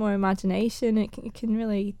requires a bit more imagination. You can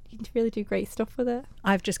really do great stuff with it.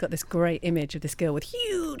 I've just got this great image of this girl with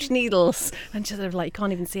huge needles, and just sort of like, you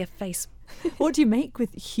can't even see her face. What do you make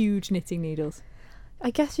with huge knitting needles? I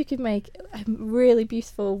guess you could make a really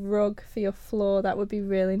beautiful rug for your floor. That would be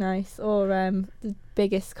really nice. Or the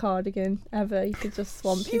biggest cardigan ever. You could just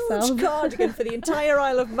swamp yourself. Huge cardigan for the entire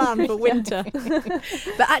Isle of Man for winter.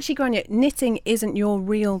 But actually, Grania, knitting isn't your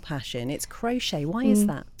real passion. It's crochet. Why is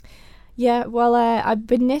that? Yeah, well, I've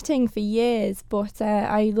been knitting for years, but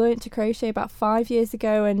I learnt to crochet about 5 years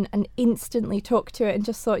ago and instantly took to it and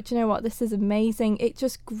just thought, do you know what, this is amazing. It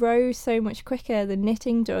just grows so much quicker than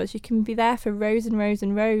knitting does. You can be there for rows and rows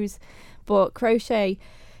and rows, but crochet,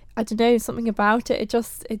 I don't know, something about it. It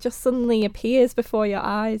just suddenly appears before your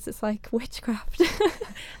eyes. It's like witchcraft.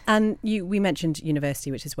 And we mentioned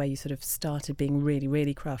university, which is where you sort of started being really,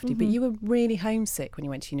 really crafty, but you were really homesick when you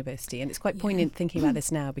went to university. And it's quite poignant thinking about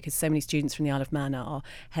this now, because so many students from the Isle of Man are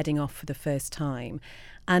heading off for the first time.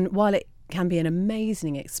 And while it can be an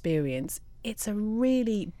amazing experience, it's a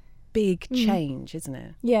really big change, isn't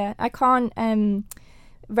it? Yeah, I can't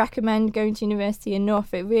recommend going to university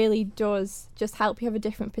enough. It really does just help you have a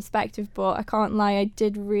different perspective, but I can't lie, I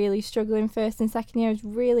did really struggle in first and second year. I was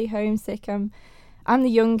really homesick. I'm the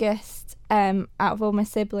youngest out of all my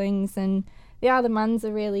siblings, and the Isle of Man's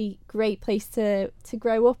a really great place to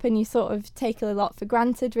grow up, and you sort of take a lot for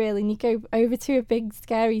granted, really, and you go over to a big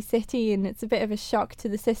scary city and it's a bit of a shock to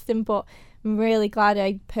the system, but I'm really glad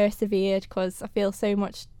I persevered, because I feel so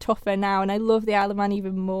much tougher now, and I love the Isle of Man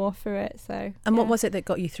even more for it. So. And what was it that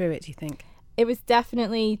got you through it, do you think? It was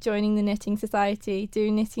definitely joining the Knitting Society,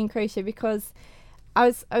 doing knitting and crochet, because I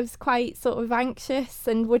was quite sort of anxious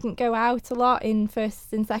and wouldn't go out a lot in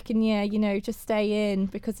first and second year, just stay in,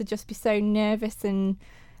 because I'd just be so nervous and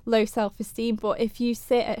low self-esteem. But if you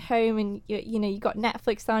sit at home and you got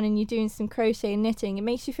Netflix on and you're doing some crochet and knitting, it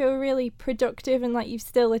makes you feel really productive and like you've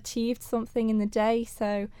still achieved something in the day.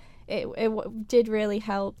 So it did really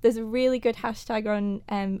help. There's a really good hashtag on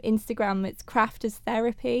Instagram. It's craft as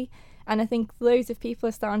therapy, and I think loads of people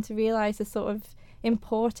are starting to realise the sort of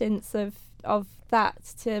importance of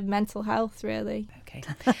that to mental health, really. Okay.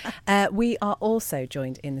 We are also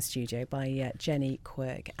joined in the studio by Jenny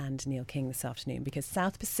Quirk and Neil King this afternoon, because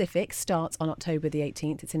South Pacific starts on October the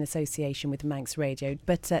 18th. It's in association with Manx Radio.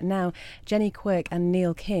 But now Jenny Quirk and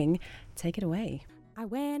Neil King, take it away. I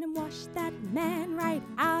went and washed that man right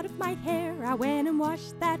out of my hair. I went and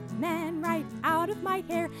washed that man right out of my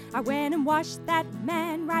hair. I went and washed that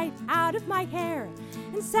man right out of my hair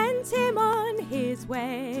and sent him on his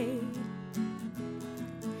way.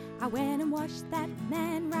 I went and washed that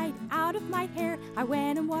man right out of my hair. I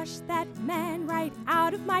went and washed that man right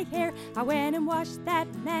out of my hair. I went and washed that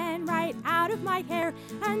man right out of my hair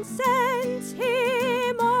and sent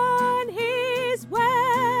him on his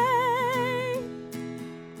way.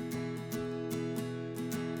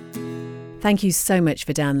 Thank you so much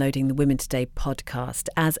for downloading the Women Today podcast.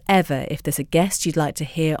 As ever, if there's a guest you'd like to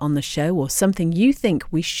hear on the show or something you think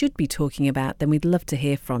we should be talking about, then we'd love to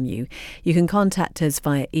hear from you. You can contact us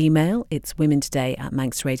via email. It's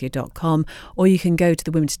womentoday@manxradio.com, or you can go to the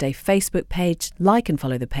Women Today Facebook page, like and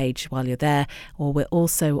follow the page while you're there, or we're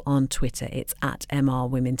also on Twitter. It's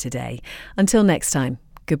 @MRWomenToday. Until next time,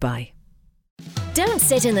 goodbye. Don't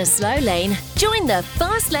sit in the slow lane. Join the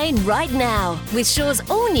fast lane right now with Shaw's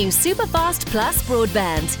all-new Superfast Plus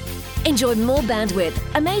broadband. Enjoy more bandwidth,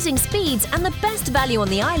 amazing speeds and the best value on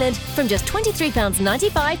the island from just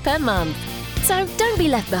 £23.95 per month. So don't be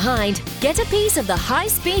left behind. Get a piece of the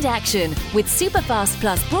high-speed action with Superfast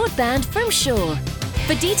Plus broadband from Shaw.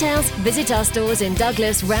 For details, visit our stores in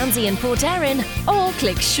Douglas, Ramsey and Port Erin, or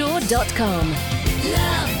click shaw.com.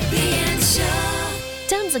 Love being Shaw.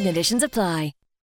 Terms and conditions apply.